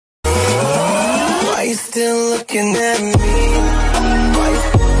you still looking at me? Why you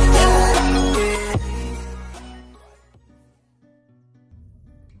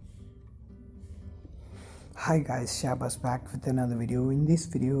Hi guys, Shabas back with another video. In this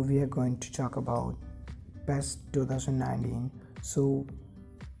video we are going to talk about PES 2019. So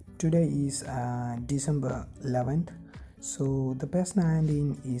today is December 11th. So the PES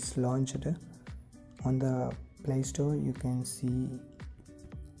 19 is launched on the Play Store. You can see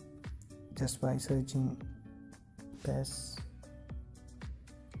just by searching PES,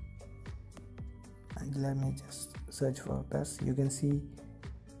 and let me just search for PES. You can see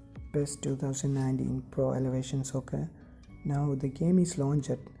PES 2019 Pro Elevation Soccer. Now the game is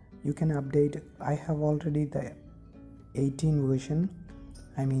launched. You can update. I have already the 18 version,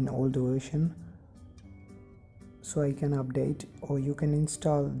 I mean old version, so I can update, or you can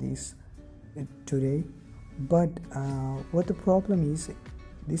install this today. But what the problem is,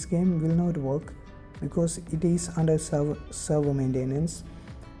 this game will not work because it is under server maintenance,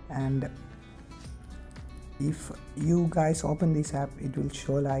 and if you guys open this app, it will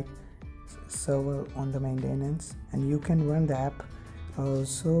show like server on the maintenance, and you can run the app.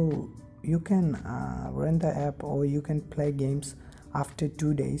 So you can run the app, or you can play games after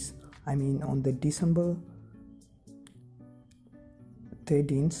 2 days. I mean on the December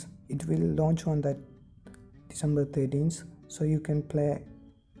 13th. It will launch on that December 13th, so you can play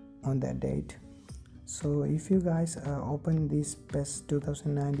on that date. So if you guys open this PES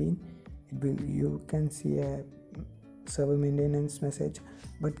 2019, you can see a server maintenance message,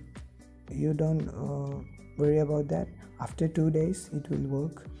 but you don't worry about that. After 2 days it will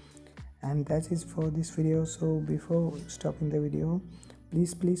work. And that is for this video. So before stopping the video,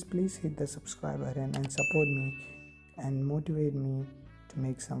 please hit the subscribe button and support me and motivate me to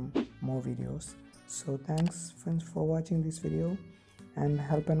make some more videos. So thanks friends for watching this video, and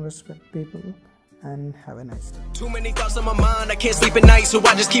help and respect people, and have a nice day. Too many thoughts on my mind, I can't sleep at night, so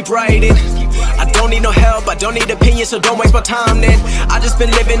I just keep writing. I don't need no help, I don't need opinions, so don't waste my time then. I just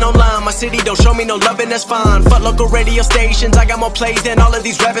been living online, my city don't show me no love, and that's fine. Fuck local radio stations, I got more plays than all of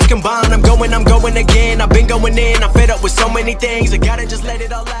these rappers combined. I'm going again, I've been going in, I'm fed up with so many things, I gotta just let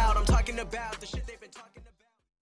it all out. I'm talking about